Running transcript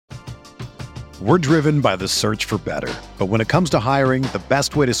We're driven by the search for better. But when it comes to hiring, the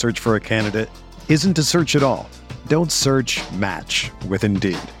best way to search for a candidate isn't to search at all. Don't search, match with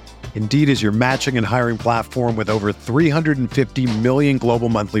Indeed. Indeed is your matching and hiring platform with over 350 million global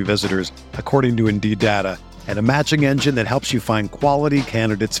monthly visitors, according to Indeed data, and a matching engine that helps you find quality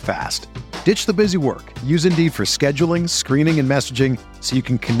candidates fast. Ditch the busy work. Use Indeed for scheduling, screening, and messaging so you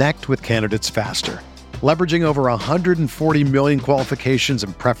can connect with candidates faster. Leveraging over 140 million qualifications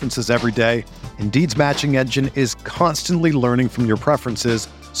and preferences every day, Indeed's matching engine is constantly learning from your preferences,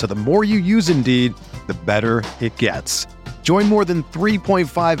 so the more you use Indeed, the better it gets. Join more than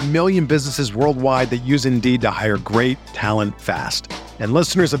 3.5 million businesses worldwide that use Indeed to hire great talent fast. And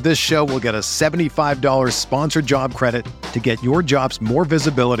listeners of this show will get a $75 sponsored job credit to get your jobs more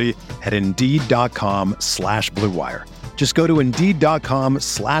visibility at Indeed.com/Blue Wire. Just go to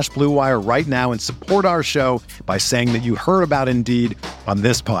Indeed.com/Blue Wire right now and support our show by saying that you heard about Indeed on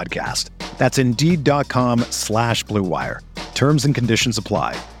this podcast. That's Indeed.com/Blue Wire. Terms and conditions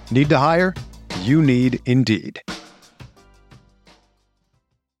apply. Need to hire? You need Indeed.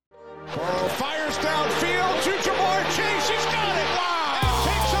 Burrow fires downfield to Jamar Chase. He's got it. Wow. And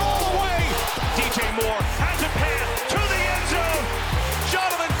takes it all the way. DJ Moore has a pass to the end zone.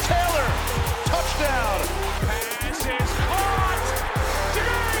 Jonathan Taylor. Touchdown. Pass is caught.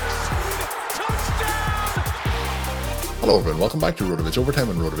 Diggs. Touchdown. Hello everyone, welcome back to RotoViz Overtime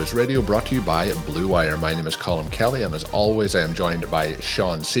on RotoViz Radio, brought to you by Blue Wire. My name is Colin Kelly, and as always I am joined by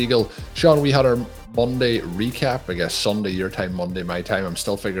Sean Siegel. Sean, we had our Monday recap, I guess Sunday your time, Monday my time. I'm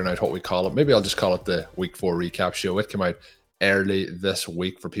still figuring out what we call it. Maybe I'll just call it the Week 4 recap show. It came out early this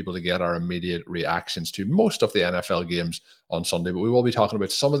week for people to get our immediate reactions to most of the NFL games on Sunday, but we will be talking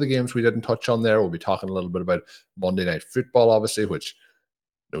about some of the games we didn't touch on there. We'll be talking a little bit about Monday Night Football, obviously, which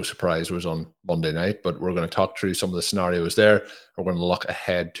no surprise was on Monday night, but we're going to talk through some of the scenarios there. We're going to look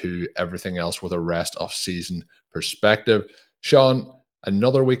ahead to everything else with a rest of season perspective. Sean,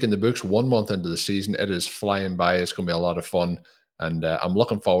 another week in the books, 1 month into the season. It is flying by. It's going to be a lot of fun. And I'm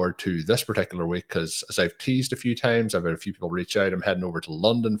looking forward to this particular week because, as I've teased a few times, I've had a few people reach out. I'm heading over to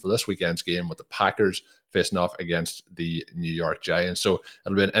London for this weekend's game with the Packers facing off against the New York Giants. So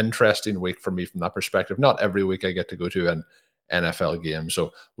it'll be an interesting week for me from that perspective. Not every week I get to go to an NFL game.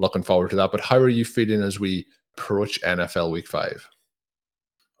 So looking forward to that. But how are you feeling as we approach NFL Week 5?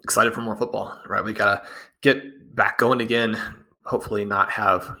 Excited for more football, right? We got to get back going again. Hopefully not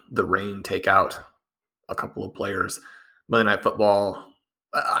have the rain take out a couple of players. Monday Night Football,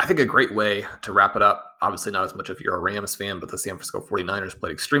 I think a great way to wrap it up. Obviously not as much if you're a Rams fan, but the San Francisco 49ers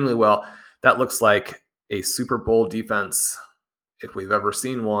played extremely well. That looks like a Super Bowl defense if we've ever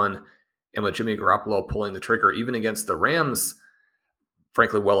seen one. And with Jimmy Garoppolo pulling the trigger, even against the Rams,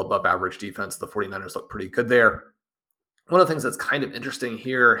 frankly, well above average defense, the 49ers look pretty good there. One of the things that's kind of interesting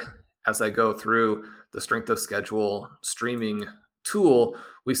here as I go through the strength of schedule streaming tool,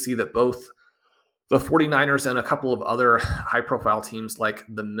 we see that both the 49ers and a couple of other high-profile teams like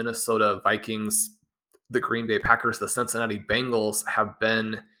the Minnesota Vikings, the Green Bay Packers, the Cincinnati Bengals have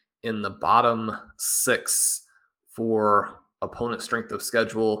been in the bottom 6 for opponent strength of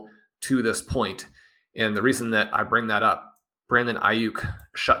schedule to this point. And the reason that I bring that up, Brandon Ayuk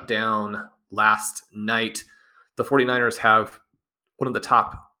shut down last night. The 49ers have one of the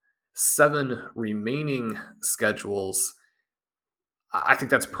top 7 remaining schedules. I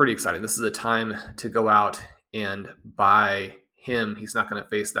think that's pretty exciting. This is a time to go out and buy him. He's not going to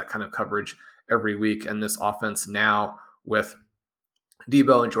face that kind of coverage every week. And this offense now with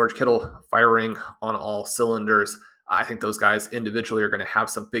Debo and George Kittle firing on all cylinders, I think those guys individually are going to have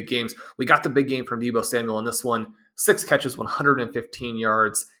some big games. We got the big game from Debo Samuel in this one. 6 catches, 115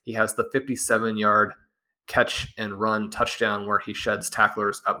 yards. He has the 57-yard catch and run touchdown where he sheds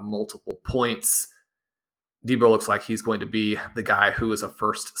tacklers at multiple points. Debo looks like he's going to be the guy who is a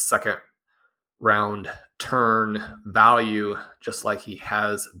first, second round turn value, just like he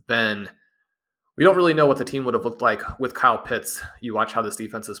has been. We don't really know what the team would have looked like with Kyle Pitts. You watch how this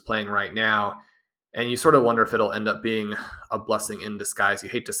defense is playing right now, and you sort of wonder if it'll end up being a blessing in disguise. You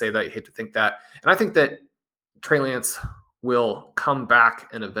hate to say that. You hate to think that. And I think that Trey Lance will come back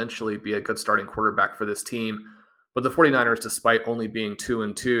and eventually be a good starting quarterback for this team. But the 49ers, despite only being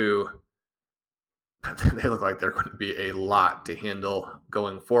 2-2, they look like they're going to be a lot to handle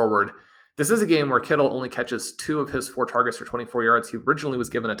going forward. This is a game where Kittle only catches 2 of his 4 targets for 24 yards. He originally was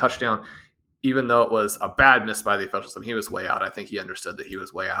given a touchdown, even though it was a bad miss by the officials. And he was way out. I think he understood that he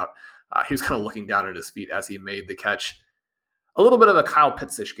was way out. He was kind of looking down at his feet as he made the catch. A little bit of a Kyle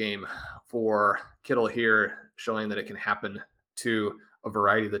Pitts-ish game for Kittle here, showing that it can happen to a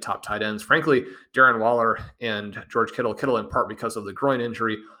variety of the top tight ends. Frankly, Darren Waller and George Kittle in part because of the groin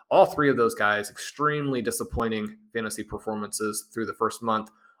injury, all three of those guys, extremely disappointing fantasy performances through the first month.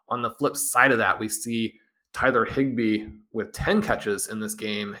 On the flip side of that, we see Tyler Higbee with 10 catches in this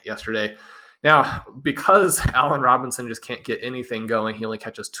game yesterday. Now, because Allen Robinson just can't get anything going, he only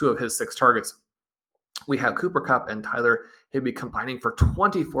catches 2 of his 6 targets. We have Cooper Kupp and Tyler Higbee combining for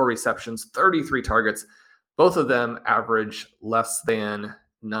 24 receptions, 33 targets. Both of them average less than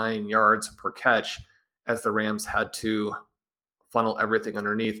 9 yards per catch as the Rams had to funnel everything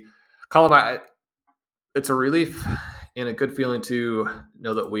underneath. Colin, it's a relief and a good feeling to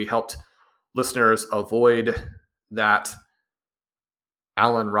know that we helped listeners avoid that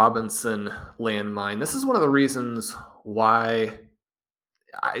Allen Robinson landmine. This is one of the reasons why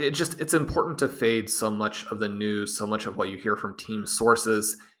it's important to fade so much of the news, so much of what you hear from team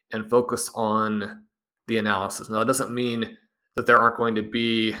sources, and focus on the analysis. Now, it doesn't mean that there aren't going to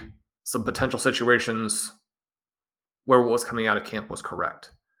be some potential situations where what was coming out of camp was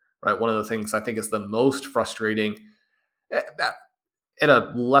correct, right? One of the things I think is the most frustrating at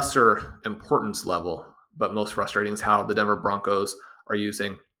a lesser importance level, but most frustrating, is how the Denver Broncos are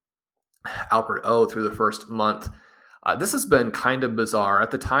using Albert O through the first month. This has been kind of bizarre.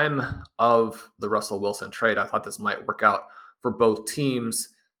 At the time of the Russell Wilson trade, I thought this might work out for both teams.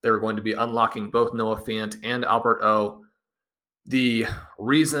 They were going to be unlocking both Noah Fant and Albert O. The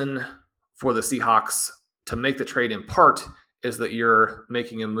reason for the Seahawks to make the trade in part is that you're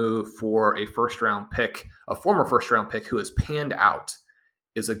making a move for a first-round pick, a former first-round pick who has panned out,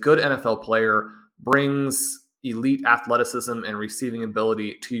 is a good NFL player, brings elite athleticism and receiving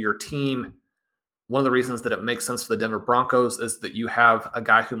ability to your team. One of the reasons that it makes sense for the Denver Broncos is that you have a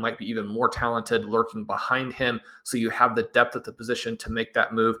guy who might be even more talented lurking behind him, so you have the depth at the position to make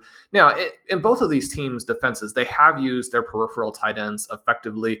that move. Now, in both of these teams' defenses, they have used their peripheral tight ends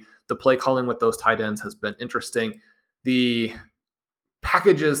effectively. The play calling with those tight ends has been interesting. The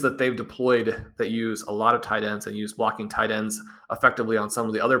packages that they've deployed that use a lot of tight ends and use blocking tight ends effectively on some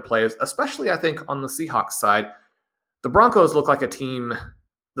of the other players, especially I think on the Seahawks side, the Broncos look like a team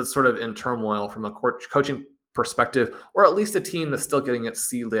that's sort of in turmoil from a coaching perspective, or at least a team that's still getting its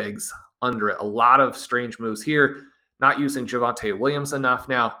sea legs under it. A lot of strange moves here, not using Javonte Williams enough.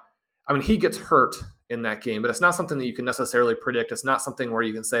 Now, I mean, he gets hurt in that game, but it's not something that you can necessarily predict. It's not something where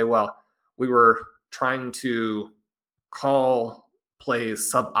you can say, well, we were trying to call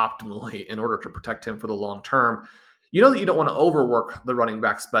plays suboptimally in order to protect him for the long term. You know that you don't want to overwork the running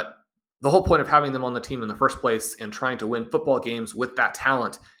backs, but the whole point of having them on the team in the first place and trying to win football games with that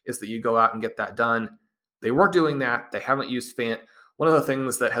talent is that you go out and get that done. They weren't doing that. They haven't used Fant. One of the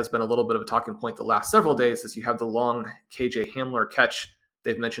things that has been a little bit of a talking point the last several days is you have the long KJ Hamler catch.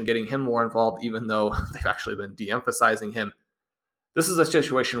 They've mentioned getting him more involved, even though they've actually been de-emphasizing him. This is a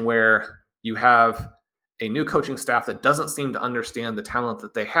situation where you have a new coaching staff that doesn't seem to understand the talent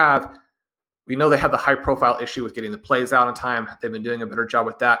that they have. We know they have the high-profile issue with getting the plays out on time. They've been doing a better job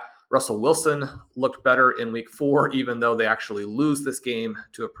with that. Russell Wilson looked better in week 4, even though they actually lose this game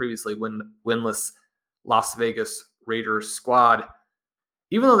to a previously winless Las Vegas Raiders squad.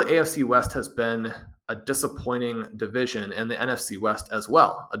 Even though the AFC West has been a disappointing division, and the NFC West as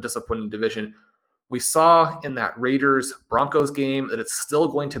well, a disappointing division, we saw in that Raiders-Broncos game that it's still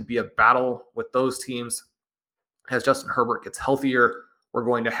going to be a battle with those teams. As Justin Herbert gets healthier, we're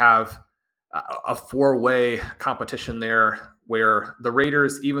going to have a 4-way competition there where the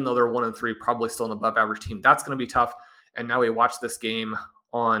Raiders, even though they're 1-3, probably still an above average team. That's going to be tough. And now we watch this game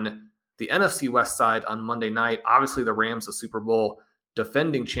on the NFC West side on Monday night. Obviously the Rams, the Super Bowl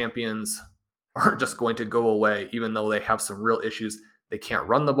defending champions, aren't just going to go away, even though they have some real issues. They can't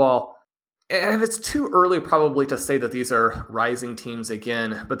run the ball. And it's too early probably to say that these are rising teams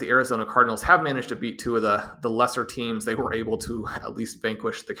again, but the Arizona Cardinals have managed to beat 2 of the lesser teams. They were able to at least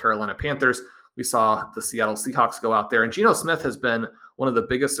vanquish the Carolina Panthers. We saw the Seattle Seahawks go out there, and Geno Smith has been one of the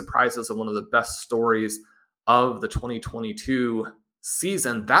biggest surprises and one of the best stories of the 2022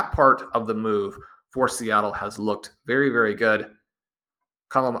 season. That part of the move for Seattle has looked very, very good.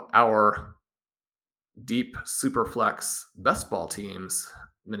 Column, our deep superflex best ball teams,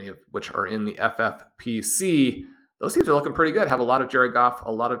 many of which are in the FFPC, those teams are looking pretty good. Have a lot of Jared Goff,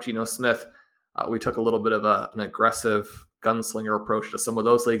 a lot of Geno Smith. We took a little bit of an aggressive gunslinger approach to some of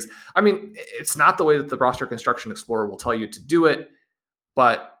those leagues. I mean, it's not the way that the Roster Construction Explorer will tell you to do it,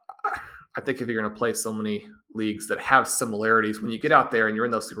 but I think if you're going to play so many leagues that have similarities, when you get out there and you're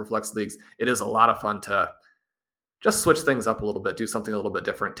in those Superflex leagues, it is a lot of fun to just switch things up a little bit, do something a little bit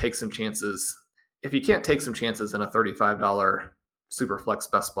different, take some chances. If you can't take some chances in a $35 Superflex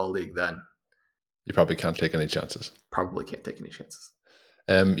Best Ball League, then you probably can't take any chances. Probably can't take any chances.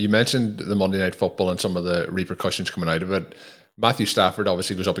 You mentioned the Monday Night Football and some of the repercussions coming out of it. Matthew Stafford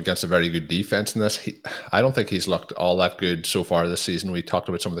obviously goes up against a very good defense in this. I don't think he's looked all that good so far this season. We talked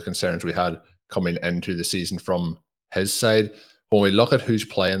about some of the concerns we had coming into the season from his side. When we look at who's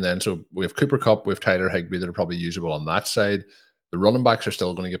playing then, so we have Cooper Kupp, we have Tyler Higbee that are probably usable on that side. The running backs are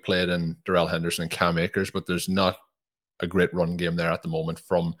still going to get played in Darrell Henderson and Cam Akers, but there's not a great run game there at the moment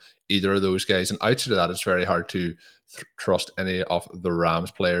from either of those guys. And outside of that, it's very hard to trust any of the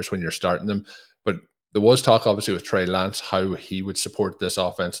Rams players when you're starting them. But there was talk, obviously, with Trey Lance, how he would support this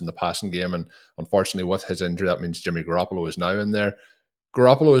offense in the passing game. And unfortunately, with his injury, that means Jimmy Garoppolo is now in there.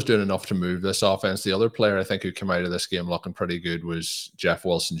 Garoppolo is doing enough to move this offense. The other player I think who came out of this game looking pretty good was Jeff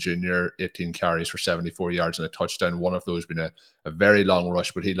Wilson Jr., 18 carries for 74 yards and a touchdown. One of those being a very long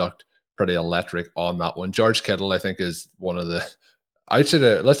rush, but he looked pretty electric on that one. George Kittle, I think, is one of the...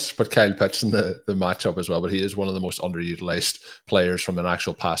 let's put Kyle Pitts in the matchup as well, but he is one of the most underutilized players from an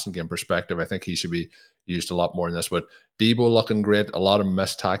actual passing game perspective. I think he should be used a lot more in this. But Debo looking great. A lot of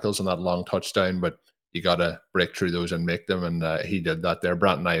missed tackles on that long touchdown, but you got to break through those and make them, and he did that there.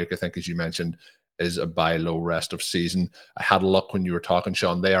 Brandon Ayuk, I think, as you mentioned, is a buy low rest of season. I had a look when you were talking,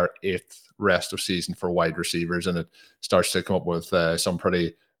 Sean. They are 8th rest of season for wide receivers, and it starts to come up with some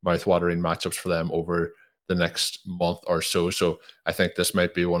pretty mouth-watering matchups for them over the next month or so. So I think this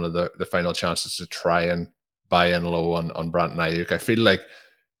might be one of the final chances to try and buy in low on Brandon Ayuk. I feel like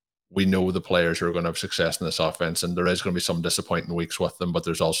we know the players who are going to have success in this offense, and there is going to be some disappointing weeks with them, but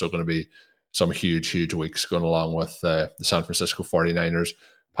there's also going to be some huge weeks going along with the San Francisco 49ers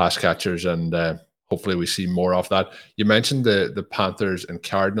pass catchers, and hopefully we see more of that. You mentioned the Panthers and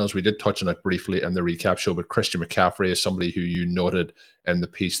Cardinals. We did touch on it briefly in the recap show, but Christian McCaffrey is somebody who you noted in the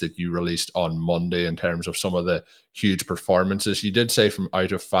piece that you released on Monday in terms of some of the huge performances. You did say from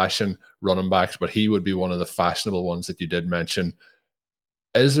out of fashion running backs, but he would be one of the fashionable ones that you did mention.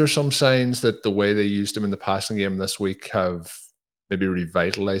 Is there some signs that the way they used him in the passing game this week have maybe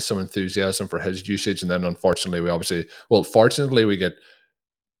revitalized some enthusiasm for his usage? And then unfortunately, fortunately, we get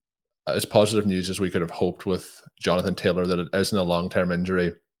as positive news as we could have hoped with Jonathan Taylor that it isn't a long-term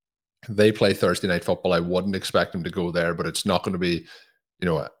injury. They play Thursday Night Football. I wouldn't expect him to go there, but it's not going to be,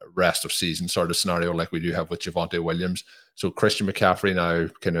 a rest of season sort of scenario like we do have with Javonte Williams. So Christian McCaffrey now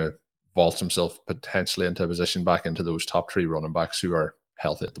kind of vaults himself potentially into a position back into those top 3 running backs who are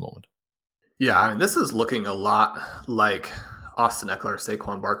healthy at the moment. Yeah, I mean, this is looking a lot like Austin Eckler,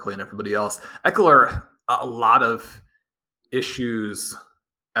 Saquon Barkley, and everybody else. Eckler, a lot of issues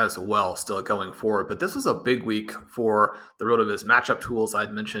as well still going forward, but this was a big week for the RotoViz matchup tools.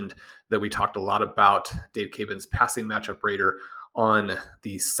 I'd mentioned that we talked a lot about Dave Caban's passing matchup rater on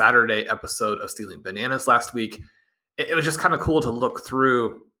the Saturday episode of Stealing Bananas last week. It was just kind of cool to look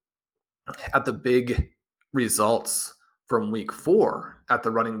through at the big results from week 4 at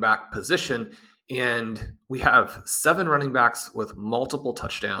the running back position. And we have 7 running backs with multiple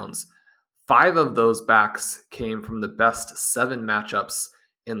touchdowns. 5 of those backs came from the best 7 matchups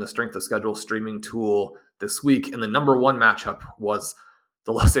in the strength of schedule streaming tool this week. And the number 1 matchup was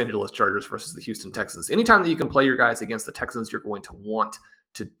the Los Angeles Chargers versus the Houston Texans. Anytime that you can play your guys against the Texans, you're going to want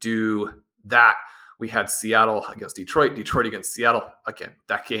to do that. We had Seattle against Detroit, Detroit against Seattle. Again,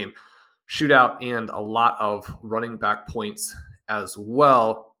 that game, shootout and a lot of running back points as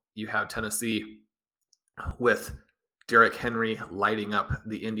well. You have Tennessee with Derrick Henry lighting up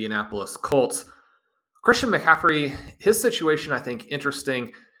the Indianapolis Colts. Christian McCaffrey, his situation, I think,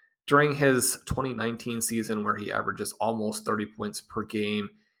 interesting. During his 2019 season, where he averages almost 30 points per game,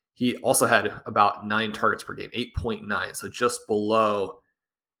 he also had about 9 targets per game, 8.9, so just below.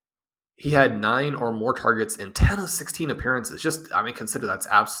 He had 9 or more targets in 10 of 16 appearances. Consider that's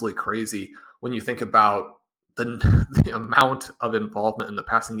absolutely crazy when you think about the amount of involvement in the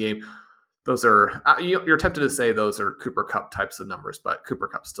passing game. Those are, you're tempted to say those are Cooper Kupp types of numbers, but Cooper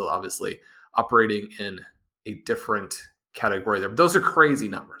Kupp still obviously operating in a different category there. But those are crazy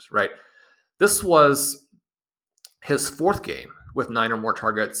numbers, right? This was his 4th game with 9 or more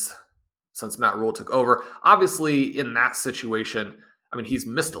targets since Matt Rule took over. Obviously, in that situation, he's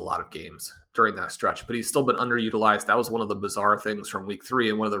missed a lot of games during that stretch, but he's still been underutilized. That was one of the bizarre things from week 3.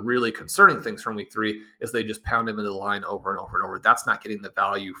 And one of the really concerning things from week 3 is they just pound him into the line over and over and over. That's not getting the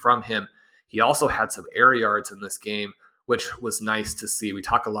value from him. He also had some air yards in this game, which was nice to see. We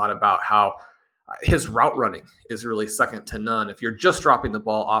talk a lot about how his route running is really second to none. If you're just dropping the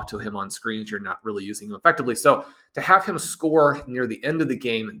ball off to him on screens, you're not really using him effectively. So to have him score near the end of the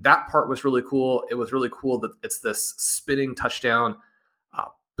game, that part was really cool. It was really cool that it's this spinning touchdown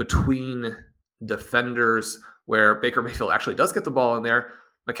between defenders where Baker Mayfield actually does get the ball in there.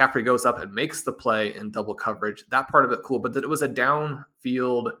 McCaffrey goes up and makes the play in double coverage. That part of it cool, but that it was a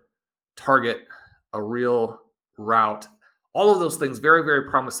downfield target, a real route. All of those things, very, very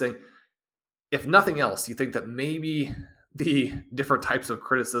promising. If nothing else, you think that maybe the different types of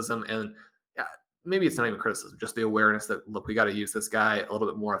criticism, and maybe it's not even criticism, just the awareness that, look, we got to use this guy a little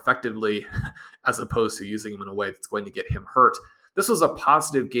bit more effectively as opposed to using him in a way that's going to get him hurt. This was a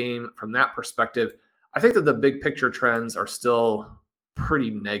positive game from that perspective. I think that the big picture trends are still pretty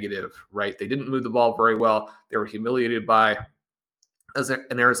negative, right? They didn't move the ball very well. They were humiliated by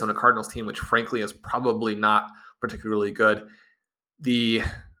an Arizona Cardinals team, which frankly is probably not particularly good. The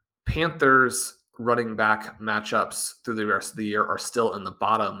Panthers running back matchups through the rest of the year are still in the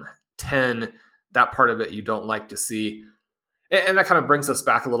bottom 10. That part of it you don't like to see. And that kind of brings us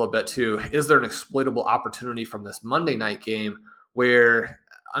back a little bit to, is there an exploitable opportunity from this Monday night game where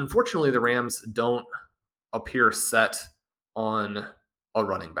unfortunately the Rams don't appear set on a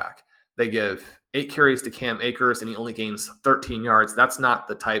running back? They give 8 carries to Cam Akers and he only gains 13 yards. That's not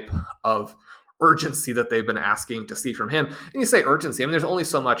the type of urgency that they've been asking to see from him. And you say urgency, I mean, there's only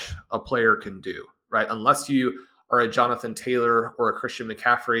so much a player can do, right? Unless you are a Jonathan Taylor or a Christian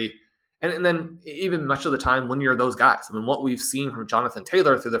McCaffrey. And then even much of the time when you're those guys, I mean, what we've seen from Jonathan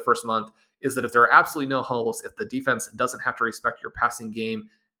Taylor through the first month is that if there are absolutely no holes, if the defense doesn't have to respect your passing game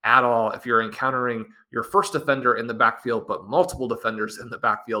at all, if you're encountering your first defender in the backfield, but multiple defenders in the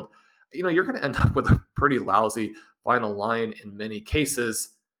backfield, you're going to end up with a pretty lousy final line in many cases.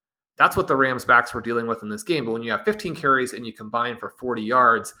 That's what the Rams backs were dealing with in this game. But when you have 15 carries and you combine for 40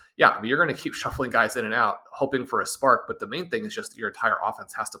 yards, you're going to keep shuffling guys in and out, hoping for a spark. But the main thing is just your entire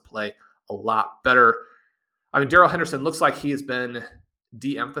offense has to play a lot better. I mean, Darrell Henderson looks like he has been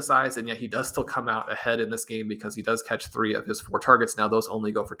de-emphasized, and yet he does still come out ahead in this game because he does catch 3 of his 4 targets. Now those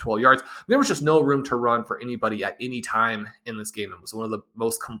only go for 12 yards. There was just no room to run for anybody at any time in this game. It was one of the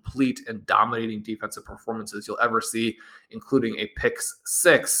most complete and dominating defensive performances you'll ever see, including a pick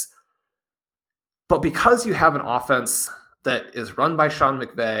 6. But because you have an offense that is run by Sean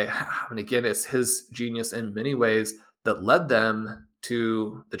McVay, and again, it's his genius in many ways that led them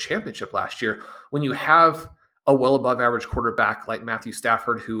to the championship last year. When you have a well above average quarterback like Matthew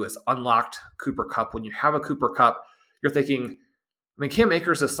Stafford, who has unlocked Cooper Kupp, when you have a Cooper Kupp, you're thinking, I mean, Cam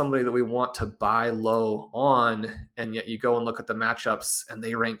Akers is somebody that we want to buy low on, and yet you go and look at the matchups and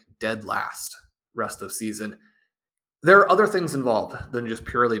they rank dead last rest of season. There are other things involved than just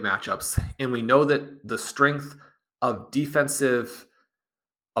purely matchups. And we know that the strength of defensive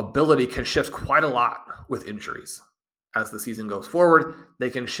ability can shift quite a lot with injuries. As the season goes forward, they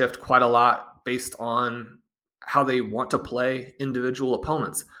can shift quite a lot based on how they want to play individual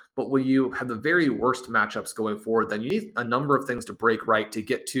opponents. But when you have the very worst matchups going forward, then you need a number of things to break right to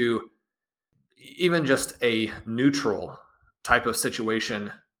get to even just a neutral type of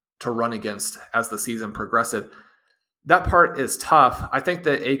situation to run against as the season progresses. That part is tough. I think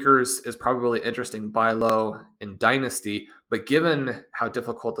that Akers is probably interesting buy low in Dynasty, but given how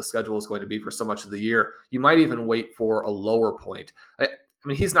difficult the schedule is going to be for so much of the year, you might even wait for a lower point. I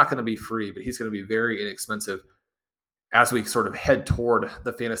mean, he's not going to be free, but he's going to be very inexpensive as we sort of head toward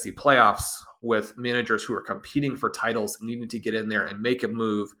the fantasy playoffs with managers who are competing for titles, needing to get in there and make a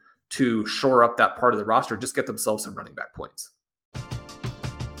move to shore up that part of the roster, just get themselves some running back points.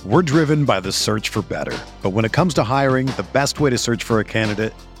 We're driven by the search for better. But when it comes to hiring, the best way to search for a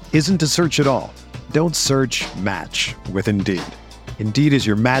candidate isn't to search at all. Don't search, match with Indeed. Indeed is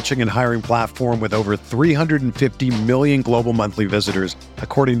your matching and hiring platform with over 350 million global monthly visitors,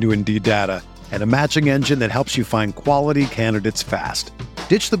 according to Indeed data, and a matching engine that helps you find quality candidates fast.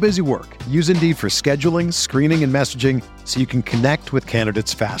 Ditch the busy work. Use Indeed for scheduling, screening, and messaging so you can connect with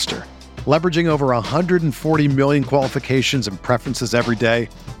candidates faster. Leveraging over 140 million qualifications and preferences every day,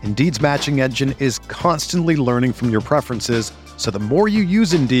 Indeed's matching engine is constantly learning from your preferences, so the more you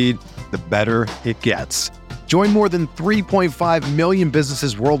use Indeed, the better it gets. Join more than 3.5 million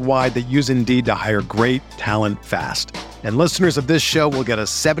businesses worldwide that use Indeed to hire great talent fast. And listeners of this show will get a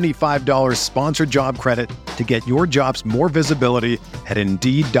 $75 sponsored job credit to get your jobs more visibility at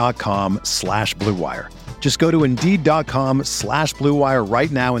Indeed.com/Blue Wire. Just go to Indeed.com/Blue Wire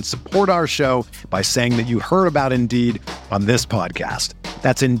right now and support our show by saying that you heard about Indeed on this podcast.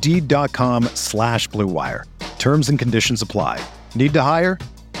 That's Indeed.com/Blue Wire. Terms and conditions apply. Need to hire?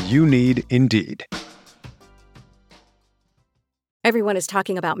 You need Indeed. Everyone is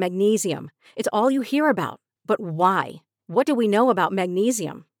talking about magnesium. It's all you hear about. But why? What do we know about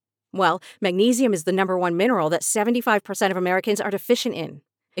magnesium? Well, magnesium is the #1 mineral that 75% of Americans are deficient in.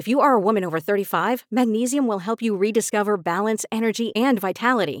 If you are a woman over 35, magnesium will help you rediscover balance, energy, and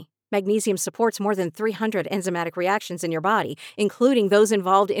vitality. Magnesium supports more than 300 enzymatic reactions in your body, including those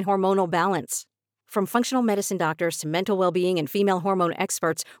involved in hormonal balance. From functional medicine doctors to mental well-being and female hormone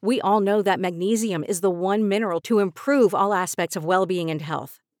experts, we all know that magnesium is the one mineral to improve all aspects of well-being and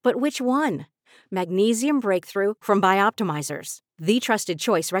health. But which one? Magnesium Breakthrough from Bioptimizers, the trusted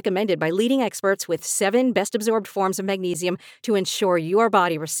choice recommended by leading experts with 7 best-absorbed forms of magnesium to ensure your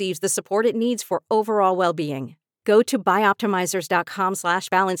body receives the support it needs for overall well-being. Go to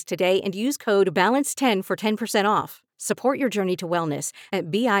bioptimizers.com/balance today and use code BALANCE10 for 10% off. Support your journey to wellness at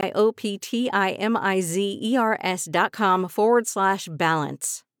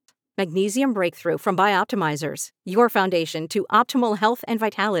bioptimizers.com/balance. Magnesium Breakthrough from Bioptimizers, your foundation to optimal health and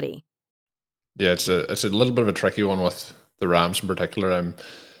vitality. Yeah, it's a little bit of a tricky one with the Rams in particular. I'm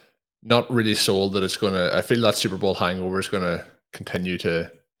not really sold that it's going to. I feel that Super Bowl hangover is going to continue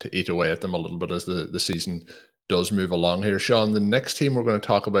to eat away at them a little bit as the season does move along here. Sean, the next team we're going to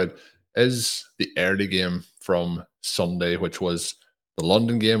talk about is the early game from Sunday, which was the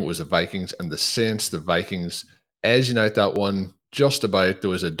London game. It was the Vikings and the Saints. The Vikings edging out that one just about. There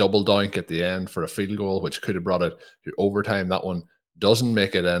was a double doink at the end for a field goal, which could have brought it to overtime. That one doesn't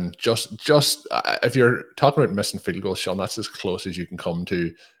make it in. Just if you're talking about missing field goals, Sean, that's as close as you can come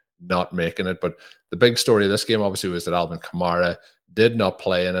to not making it. But the big story of this game, obviously, was that Alvin Kamara did not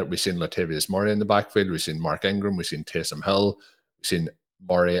play in it. We've seen Latavius Murray in the backfield. We've seen Mark Ingram. We've seen Taysom Hill. We've seen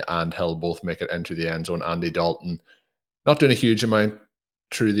Murray and Hill both make it into the end zone. Andy Dalton not doing a huge amount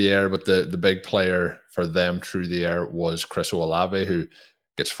through the air, but the big player for them through the air was Chris Olave, who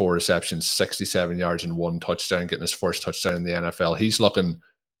gets 4 receptions, 67 yards and 1 touchdown, getting his first touchdown in the NFL. He's looking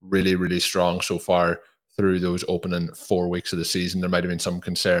really, really strong so far through those opening 4 weeks of the season. There might have been some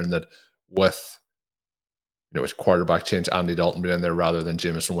concern that with his quarterback change, Andy Dalton being in there rather than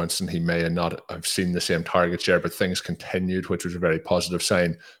Jameson Winston, he may not have seen the same target share, but things continued, which was a very positive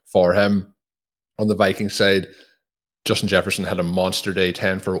sign for him. On the Vikings side, Justin Jefferson had a monster day,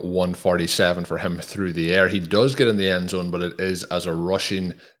 10 for 147 for him through the air. He does get in the end zone, but it is as a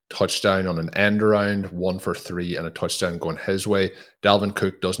rushing touchdown on an end around, 1 for 3 and a touchdown going his way. Dalvin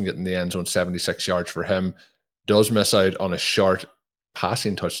Cook doesn't get in the end zone, 76 yards for him. Does miss out on a short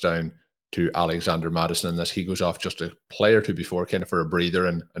passing touchdown to Alexander Mattison as he goes off just a play or two before, kind of for a breather,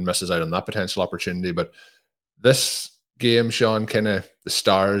 and misses out on that potential opportunity. But this game, Sean, kind of the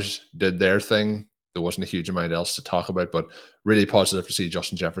stars did their thing. There wasn't a huge amount else to talk about, but really positive to see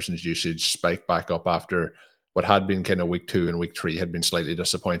Justin Jefferson's usage spike back up after what had been kind of week 2 and week 3 had been slightly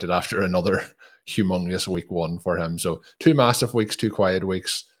disappointed after another humongous week 1 for him. So 2 massive weeks, 2 quiet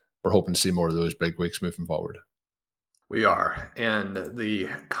weeks. We're hoping to see more of those big weeks moving forward. We are. And the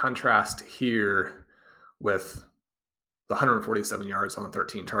contrast here with the 147 yards on the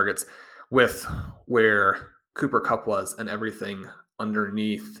 13 targets with where Cooper Kupp was and everything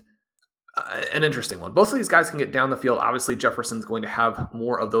underneath, an interesting one. Both of these guys can get down the field. Obviously, Jefferson's going to have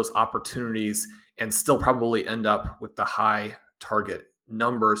more of those opportunities and still probably end up with the high target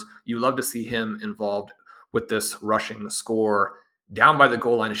numbers. You love to see him involved with this rushing score down by the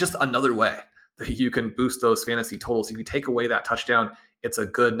goal line. It's just another way that you can boost those fantasy totals. If you take away that touchdown, it's a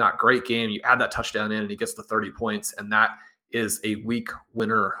good, not great game. You add that touchdown in and he gets the 30 points, and that is a week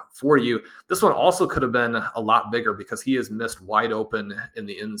winner for you. This one also could have been a lot bigger because he is missed wide open in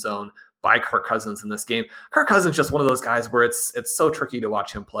the end zone by Kirk Cousins in this game. Kirk Cousins is just one of those guys where it's so tricky to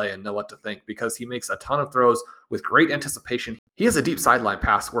watch him play and know what to think because he makes a ton of throws with great anticipation. He has a deep sideline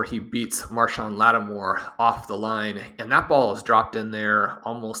pass where he beats Marshawn Lattimore off the line, and that ball is dropped in there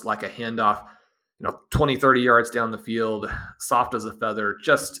almost like a handoff, 20, 30 yards down the field, soft as a feather,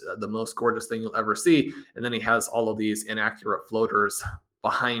 just the most gorgeous thing you'll ever see. And then he has all of these inaccurate floaters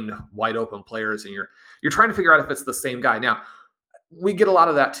behind wide open players, and you're trying to figure out if it's the same guy. Now, we get a lot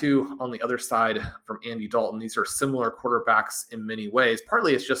of that too on the other side from Andy Dalton. These are similar quarterbacks in many ways.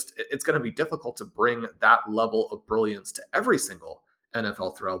 Partly it's going to be difficult to bring that level of brilliance to every single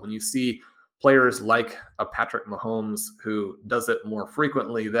NFL throw. When you see players like a Patrick Mahomes who does it more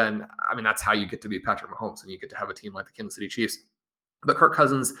frequently, then, that's how you get to be Patrick Mahomes, and you get to have a team like the Kansas City Chiefs. But Kirk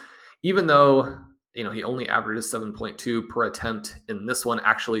Cousins, even though, he only averages 7.2 per attempt in this one,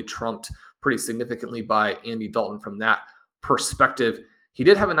 actually trumped pretty significantly by Andy Dalton from that perspective. He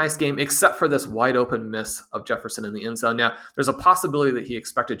did have a nice game, except for this wide open miss of Jefferson in the end zone. Now, there's a possibility that he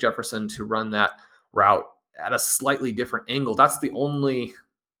expected Jefferson to run that route at a slightly different angle. That's the only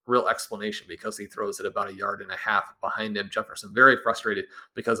real explanation, because he throws it about 1.5 yards behind him. Jefferson very frustrated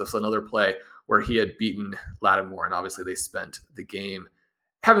because of another play where he had beaten Lattimore, and obviously they spent the game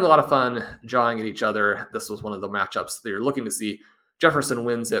having a lot of fun jawing at each other. This was one of the matchups that you're looking to see. Jefferson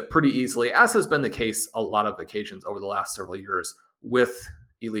wins it pretty easily, as has been the case a lot of occasions over the last several years with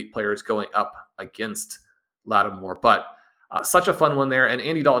elite players going up against Lattimore. But such a fun one there. And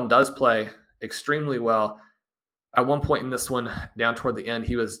Andy Dalton does play extremely well. At one point in this one, down toward the end,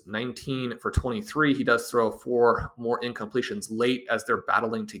 he was 19 for 23. He does throw 4 more incompletions late as they're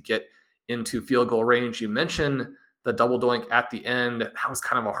battling to get into field goal range. You mentioned the double doink at the end. That was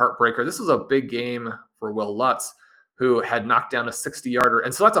kind of a heartbreaker. This was a big game for Will Lutz, who had knocked down a 60-yarder.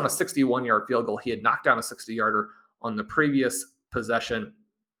 And so that's on a 61-yard field goal. He had knocked down a 60-yarder on the previous possession.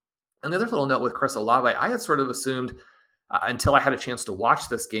 And the other little note with Chris Olave, I had sort of assumed until I had a chance to watch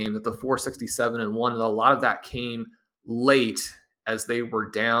this game that the 467-1, a lot of that came late as they were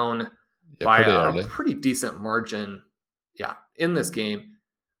down by a pretty decent margin in this game.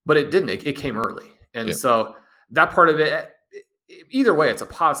 But it didn't. It came early. And so that part of it, either way, it's a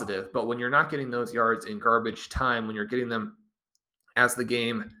positive. But when you're not getting those yards in garbage time, when you're getting them as the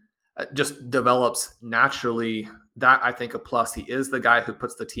game just develops naturally, that I think a plus. He is the guy who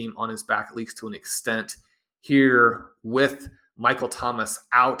puts the team on his back, at least to an extent here with Michael Thomas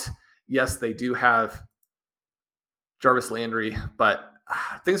out. Yes, they do have Jarvis Landry, but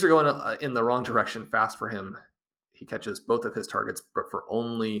things are going in the wrong direction fast for him. He catches both of his targets, but for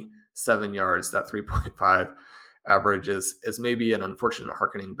only 7 yards. That 3.5 average is maybe an unfortunate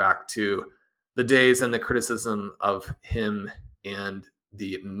harkening back to the days and the criticism of him and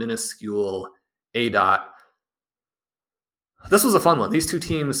the minuscule ADOT. This was a fun one. These two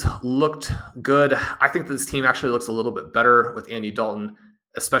teams looked good. I think this team actually looks a little bit better with Andy Dalton,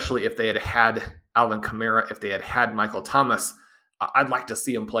 especially if they had Alvin Kamara, if they had Michael Thomas. I'd like to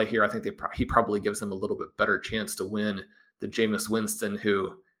see him play here. I think he probably gives them a little bit better chance to win than Jameis Winston,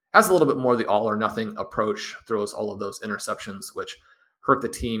 who has a little bit more of the all-or-nothing approach, throws all of those interceptions, which hurt the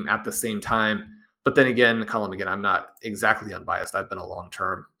team at the same time. But then again, I'm not exactly unbiased. I've been a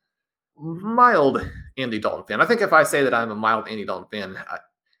long-term, mild Andy Dalton fan. I think if I say that I'm a mild Andy Dalton fan,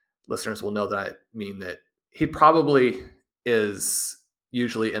 listeners will know that I mean that he probably is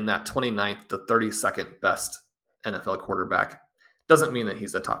usually in that 29th to 32nd best NFL quarterback. Doesn't mean that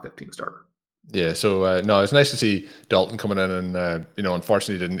he's a top 15 starter. Yeah, so no, it's nice to see Dalton coming in and,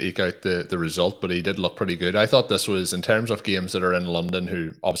 unfortunately didn't eke out the result, but he did look pretty good. I thought this was, in terms of games that are in London,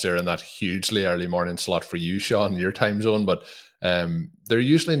 who obviously are in that hugely early morning slot for you, Sean, your time zone, but they're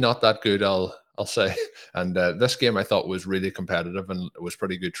usually not that good, I'll say. And this game I thought was really competitive and it was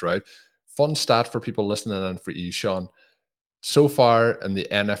pretty good throughout. Fun stat for people listening and for you, Sean. So far in the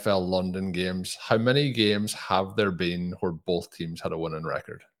NFL London games, how many games have there been where both teams had a winning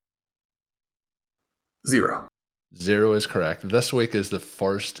record? 0. 0 is correct. This week is the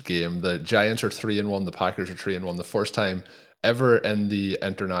first game. The Giants are 3-1. The Packers are 3-1. The first time ever in the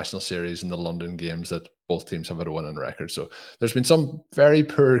international series in the London games that both teams have had a winning record. So there's been some very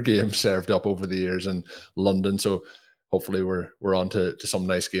poor games served up over the years in London. So hopefully we're on to some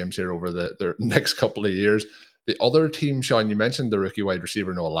nice games here over the next couple of years. The other team, Sean, you mentioned the rookie wide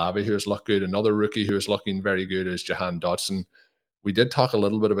receiver Noah Olave, who has looked good. Another rookie who is looking very good is Jahan Dotson. We did talk a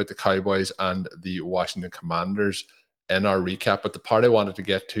little bit about the Cowboys and the Washington Commanders in our recap, but the part I wanted to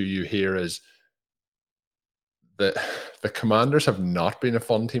get to you here is the Commanders have not been a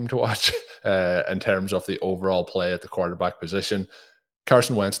fun team to watch in terms of the overall play at the quarterback position.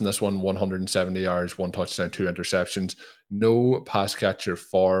 Carson Wentz in this one, 170 yards, 1 touchdown, 2 interceptions. No pass catcher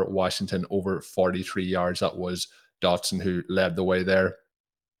for Washington over 43 yards. That was Dotson who led the way there.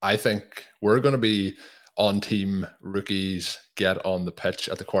 I think we're going to be on team rookies get on the pitch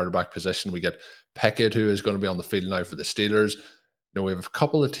at the quarterback position. We get Pickett, who is going to be on the field now for the Steelers. We have a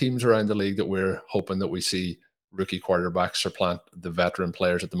couple of teams around the league that we're hoping that we see rookie quarterbacks supplant the veteran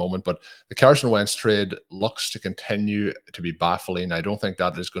players at the moment. But the Carson Wentz trade looks to continue to be baffling. I don't think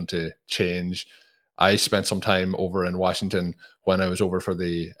that is going to change. I spent some time over in Washington when I was over for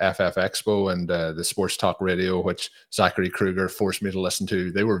the FF Expo and the Sports Talk Radio, which Zachary Kruger forced me to listen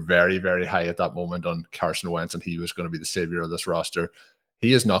to. They were very, very high at that moment on Carson Wentz, and he was going to be the savior of this roster.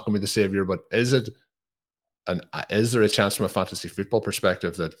 He is not going to be the savior, but is there a chance from a fantasy football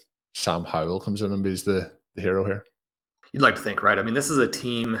perspective that Sam Howell comes in and be the hero here? You'd like to think, right? I mean, this is a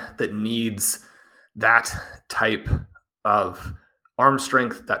team that needs that type of arm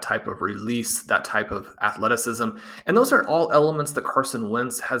strength, that type of release, that type of athleticism. And those are all elements that Carson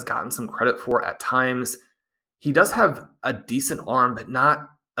Wentz has gotten some credit for at times. He does have a decent arm, but not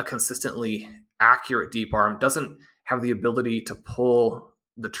a consistently accurate deep arm. Doesn't have the ability to pull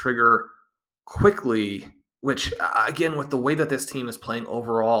the trigger quickly, which, again, with the way that this team is playing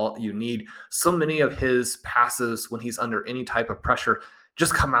overall, you need so many of his passes when he's under any type of pressure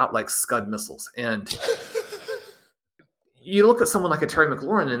just come out like Scud missiles. And you look at someone like a Terry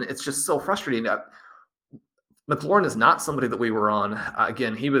McLaurin, and it's just so frustrating. McLaurin is not somebody that we were on.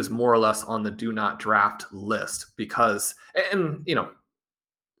 Again, he was more or less on the do not draft list because, and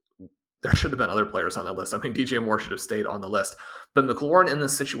there should have been other players on that list. I mean, DJ Moore should have stayed on the list. But McLaurin in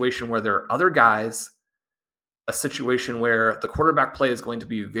this situation where there are other guys, a situation where the quarterback play is going to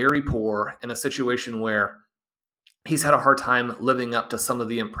be very poor, and a situation where he's had a hard time living up to some of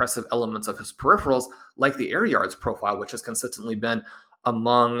the impressive elements of his peripherals, like the air yards profile, which has consistently been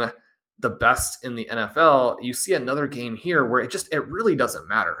among the best in the NFL. You see another game here where it really doesn't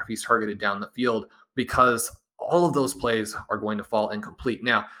matter if he's targeted down the field, because all of those plays are going to fall incomplete.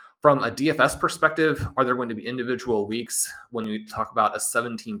 Now, from a DFS perspective, are there going to be individual weeks when you talk about a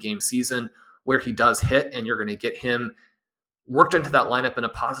 17-game season where he does hit and you're going to get him worked into that lineup in a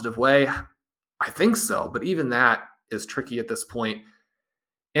positive way? I think so, but even that is tricky at this point.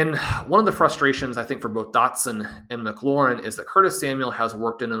 And one of the frustrations, I think, for both Dotson and McLaurin is that Curtis Samuel has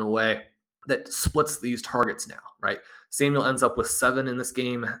worked in a way that splits these targets now, right? Samuel ends up with 7 in this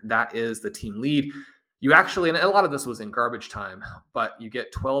game. That is the team lead. You actually, and a lot of this was in garbage time, but you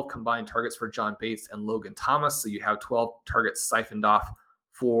get 12 combined targets for John Bates and Logan Thomas. So you have 12 targets siphoned off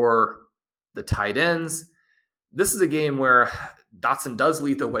for the tight ends. This is a game where Dotson does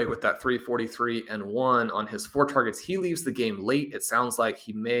lead the way with that 343 and 1 on his 4 targets. He leaves the game late. It sounds like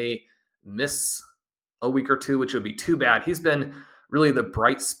he may miss a week or two, which would be too bad. He's been really the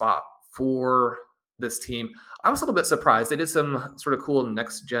bright spot for this team. I was a little bit surprised. They did some sort of cool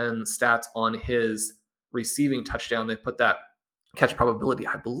next-gen stats on his receiving touchdown. They put that catch probability,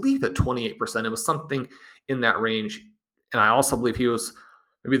 I believe, at 28%. It was something in that range. And I also believe he was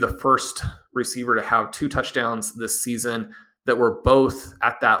maybe the first receiver to have 2 touchdowns this season that were both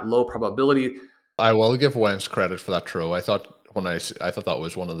at that low probability. I will give Wentz credit for that throw. I thought that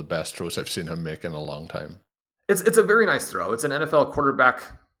was one of the best throws I've seen him make in a long time. It's a very nice throw. It's an NFL quarterback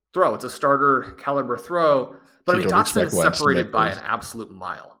throw. It's a starter caliber throw. But I mean, Dotson is separated by an absolute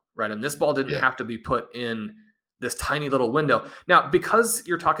mile, right? And this ball didn't have to be put in this tiny little window. Now, because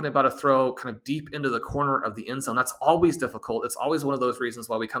you're talking about a throw kind of deep into the corner of the end zone, that's always difficult. It's always one of those reasons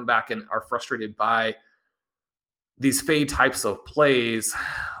why we come back and are frustrated by these fade types of plays,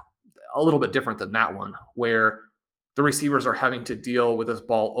 a little bit different than that one, where the receivers are having to deal with this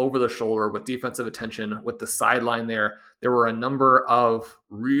ball over the shoulder with defensive attention, with the sideline there. There were a number of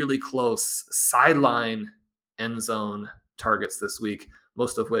really close sideline end zone targets this week,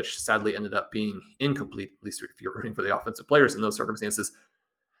 most of which sadly ended up being incomplete, at least if you're rooting for the offensive players in those circumstances.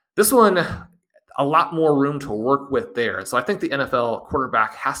 This one, a lot more room to work with there. So I think the NFL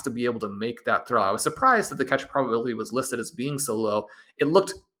quarterback has to be able to make that throw. I was surprised that the catch probability was listed as being so low. It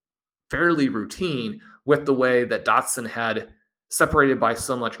looked fairly routine with the way that Dotson had separated by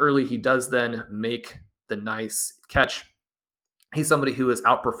so much early. He does then make the nice catch. He's somebody who is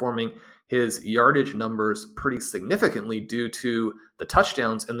outperforming his yardage numbers pretty significantly due to the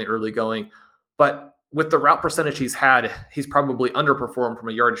touchdowns in the early going. But with the route percentage he's had, he's probably underperformed from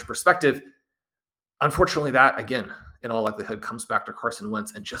a yardage perspective. Unfortunately, that, again, in all likelihood, comes back to Carson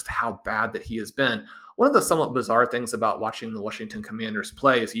Wentz and just how bad that he has been. One of the somewhat bizarre things about watching the Washington Commanders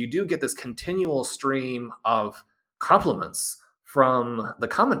play is you do get this continual stream of compliments from the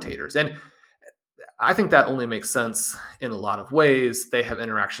commentators. And I think that only makes sense in a lot of ways. They have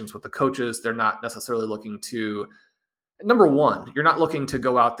interactions with the coaches. They're not necessarily looking to, number one, you're not looking to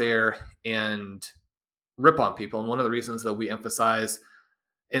go out there and rip on people. And one of the reasons that we emphasize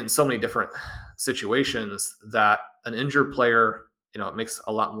in so many different situations that an injured player, it makes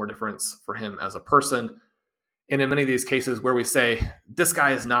a lot more difference for him as a person. And in many of these cases where we say, this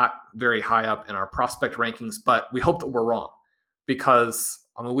guy is not very high up in our prospect rankings, but we hope that we're wrong, because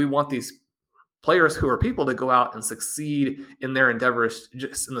we want these players who are people to go out and succeed in their endeavors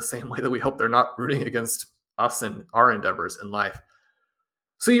just in the same way that we hope they're not rooting against us and our endeavors in life.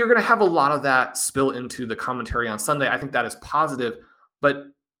 So you're going to have a lot of that spill into the commentary on Sunday. I think that is positive, but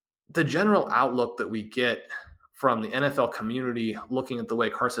the general outlook that we get from the NFL community looking at the way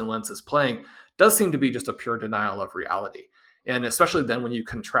Carson Wentz is playing does seem to be just a pure denial of reality. And especially then when you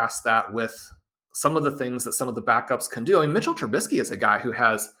contrast that with some of the things that some of the backups can do. I mean, Mitchell Trubisky is a guy who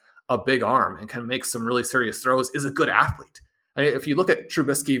has a big arm and can make some really serious throws, is a good athlete. I mean, if you look at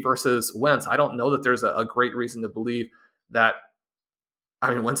Trubisky versus Wentz, I don't know that there's a great reason to believe that,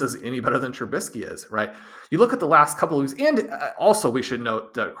 Wentz is any better than Trubisky is, right? You look at the last couple of weeks, and also we should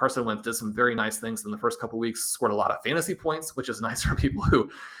note that Carson Wentz did some very nice things in the first couple of weeks, scored a lot of fantasy points, which is nice for people who,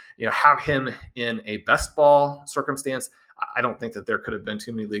 have him in a best ball circumstance. I don't think that there could have been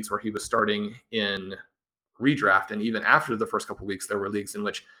too many leagues where he was starting in redraft. And even after the first couple of weeks, there were leagues in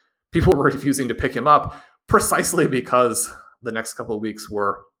which people were refusing to pick him up precisely because the next couple of weeks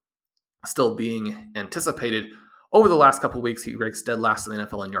were still being anticipated. Over the last couple of weeks, he ranks dead last in the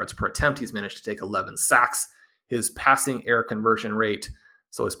NFL in yards per attempt. He's managed to take 11 sacks. His passing air conversion rate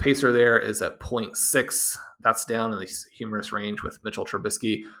So his pacer there is at 0.6. That's down in the humorous range with Mitchell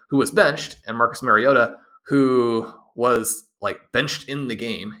Trubisky, who was benched, and Marcus Mariota, who was benched in the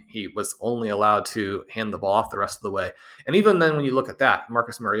game. He was only allowed to hand the ball off the rest of the way. And even then, when you look at that,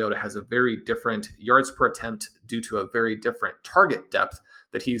 Marcus Mariota has a very different yards per attempt due to a very different target depth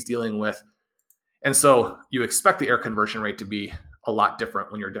that he's dealing with. And so you expect the air conversion rate to be a lot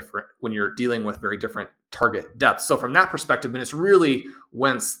different when you're dealing with very different target depth. So from that perspective, and it's really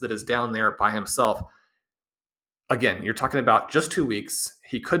Wentz that is down there by himself. Again, you're talking about just 2 weeks.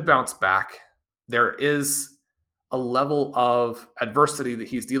 He could bounce back. There is a level of adversity that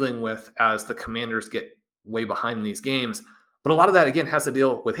he's dealing with as the Commanders get way behind in these games. But a lot of that, again, has to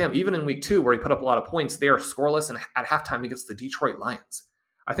deal with him. Even in week 2, where he put up a lot of points, they are scoreless, and at halftime against the Detroit Lions.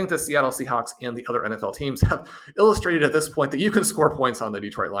 I think the Seattle Seahawks and the other NFL teams have illustrated at this point that you can score points on the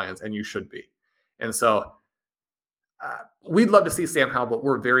Detroit Lions, and you should be. And so we'd love to see Sam Howell, but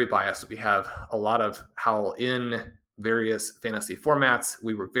we're very biased. We have a lot of Howell in various fantasy formats.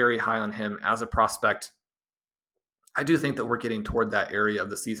 We were very high on him as a prospect. I do think that we're getting toward that area of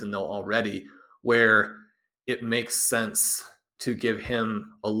the season, though, already, where it makes sense to give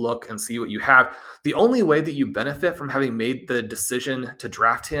him a look and see what you have. The only way that you benefit from having made the decision to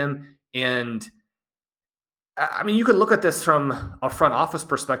draft him, and I mean, you can look at this from a front office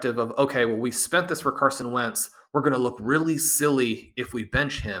perspective of, okay, well, we spent this for Carson Wentz. We're going to look really silly if we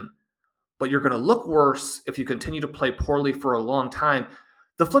bench him, but you're going to look worse if you continue to play poorly for a long time.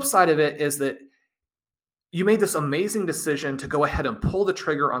 The flip side of it is that you made this amazing decision to go ahead and pull the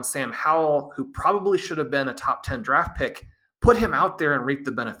trigger on Sam Howell, who probably should have been a top 10 draft pick. Put him out there and reap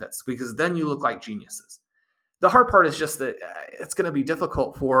the benefits, because then you look like geniuses. The hard part is just that it's going to be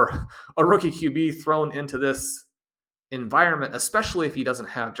difficult for a rookie QB thrown into this environment, especially if he doesn't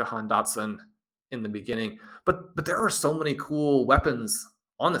have Jahan Dotson in the beginning. But there are so many cool weapons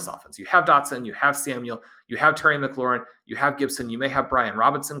on this offense. You have Dotson, you have Samuel, you have Terry McLaurin, you have Gibson, you may have Brian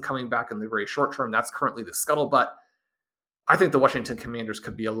Robinson coming back in the very short term. That's currently the scuttlebutt. I think the Washington Commanders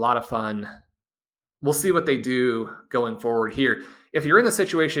could be a lot of fun. We'll see what they do going forward here. If you're in the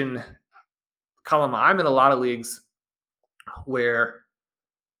situation, Colin, I'm in a lot of leagues where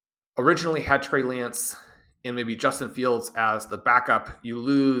originally had Trey Lance and maybe Justin Fields as the backup. You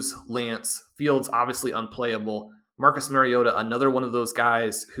lose Lance. Fields obviously unplayable. Marcus Mariota, another one of those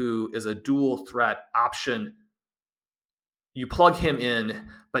guys who is a dual threat option. You plug him in,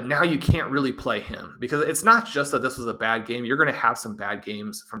 but now you can't really play him, because it's not just that this was a bad game. You're going to have some bad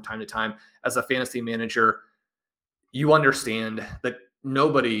games from time to time. As a fantasy manager, you understand that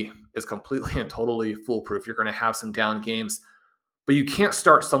nobody is completely and totally foolproof. You're going to have some down games, but you can't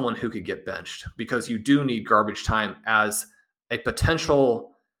start someone who could get benched, because you do need garbage time as a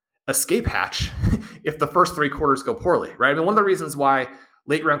potential escape hatch if the first 3 quarters go poorly, right? I mean, one of the reasons why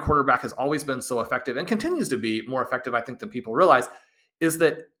late round quarterback has always been so effective and continues to be more effective, I think, than people realize, is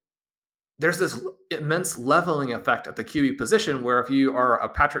that there's this immense leveling effect at the QB position, where if you are a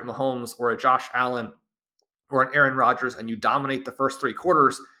Patrick Mahomes or a Josh Allen or an Aaron Rodgers and you dominate the first 3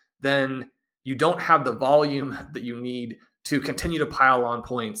 quarters, then you don't have the volume that you need to continue to pile on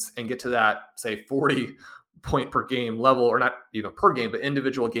points and get to that, say, 40 point per game level, or not even per game, but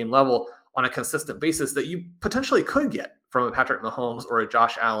individual game level on a consistent basis that you potentially could get from a Patrick Mahomes or a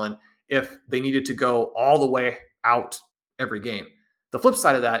Josh Allen if they needed to go all the way out every game. The flip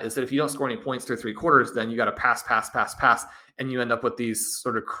side of that is that if you don't score any points through 3 quarters, then you got to pass, and you end up with these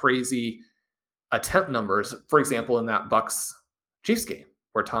sort of crazy attempt numbers. For example, in that Bucs-Chiefs game,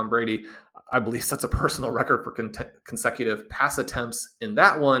 where Tom Brady, I believe, sets a personal record for consecutive pass attempts in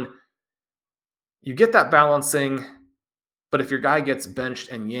that one. You get that balancing, but if your guy gets benched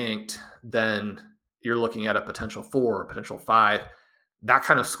and yanked, then you're looking at a potential 4 or potential 5. That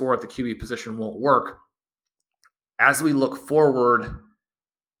kind of score at the QB position won't work. As we look forward,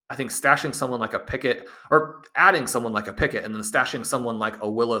 I think stashing someone like a Pickett, or adding someone like a Pickett and then stashing someone like a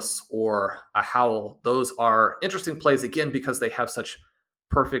Willis or a Howell, those are interesting plays, again, because they have such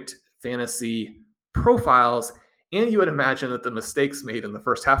perfect fantasy profiles. And you would imagine that the mistakes made in the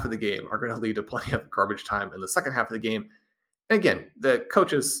first half of the game are going to lead to plenty of garbage time in the second half of the game. And again, the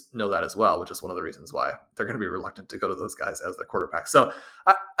coaches know that as well, which is one of the reasons why they're going to be reluctant to go to those guys as their quarterback. So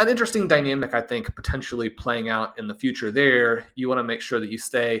an interesting dynamic, I think, potentially playing out in the future there. You want to make sure that you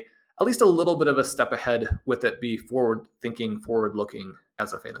stay at least a little bit of a step ahead with it, be forward-thinking, forward-looking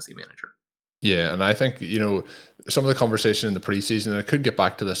as a fantasy manager. Yeah, and I think, some of the conversation in the preseason, and I could get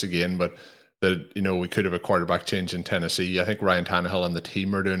back to this again, but that, we could have a quarterback change in Tennessee. I think Ryan Tannehill and the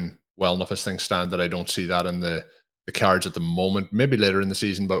team are doing well enough as things stand that I don't see that in the cards at the moment. Maybe later in the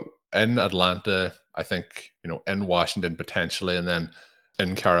season, but in Atlanta, I think, in Washington potentially, and then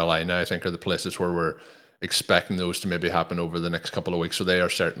in Carolina, I think, are the places where we're expecting those to maybe happen over the next couple of weeks. So they are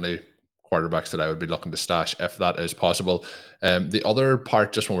certainly quarterbacks that I would be looking to stash if that is possible. The other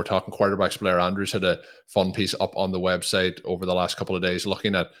part, just when we're talking quarterbacks, Blair Andrews had a fun piece up on the website over the last couple of days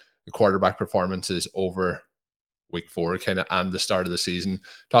looking at the quarterback performances over week 4 kind of and the start of the season,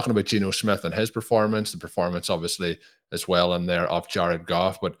 talking about Geno Smith and his performance, the performance obviously as well in there of Jared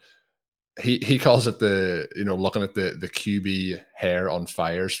Goff, but he calls it the, looking at the QB hair on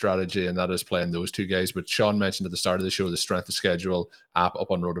fire strategy, and that is playing those two guys. But Sean mentioned at the start of the show the strength of schedule app up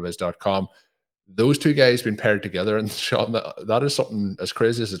on rotoviz.com. Those two guys being paired together, and Sean, that is something, as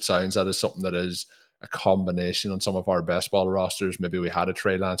crazy as it sounds, that is something that is a combination on some of our best ball rosters. Maybe we had a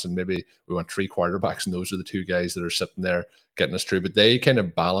Trey Lance and maybe we went 3 quarterbacks, and those are the 2 guys that are sitting there getting us through. But they kind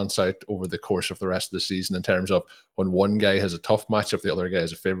of balance out over the course of the rest of the season in terms of when one guy has a tough matchup, the other guy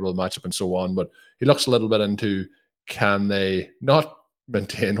has a favorable matchup, and so on. But he looks a little bit into, can they not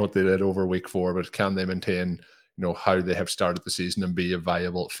maintain what they did over week 4, but can they maintain, how they have started the season and be a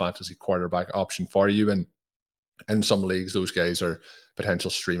viable fantasy quarterback option for you? And in some leagues, those guys are potential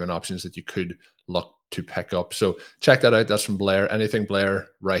streaming options that you could look to pick up. So check that out. That's from Blair. Anything Blair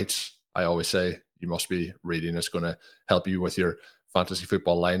writes, I always say you must be reading. It's going to help you with your fantasy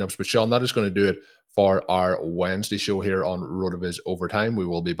football lineups. But Sean, that is going to do it for our Wednesday show here on RotoViz Overtime. We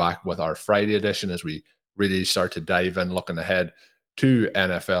will be back with our Friday edition as we really start to dive in, looking ahead to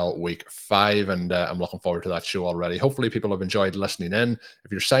NFL Week 5, and I'm looking forward to that show already. Hopefully people have enjoyed listening in.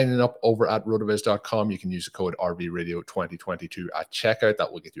 If you're signing up over at rotoviz.com, you can use the code RVRadio2022 at checkout. That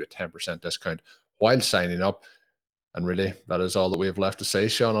will get you a 10% discount while signing up. And really, that is all that we have left to say,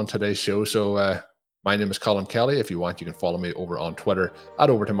 Sean, on today's show. So my name is Colin Kelly. If you want, you can follow me over on Twitter at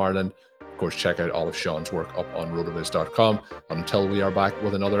OverToMarlin. Of course, check out all of Sean's work up on rotoviz.com. Until we are back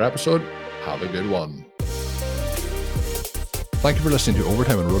with another episode, have a good one. Thank you for listening to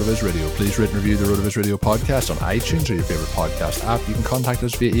Overtime on RotoViz Radio. Please rate and review the RotoViz Radio podcast on iTunes or your favorite podcast app. You can contact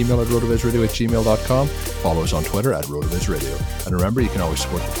us via email at rotovizradio@gmail.com. Follow us on Twitter at RotoViz Radio. And remember, you can always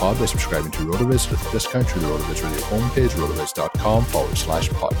support the pod by subscribing to RotoViz with a discount through the RotoViz Radio homepage,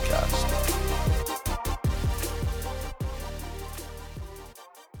 rotoviz.com/podcast.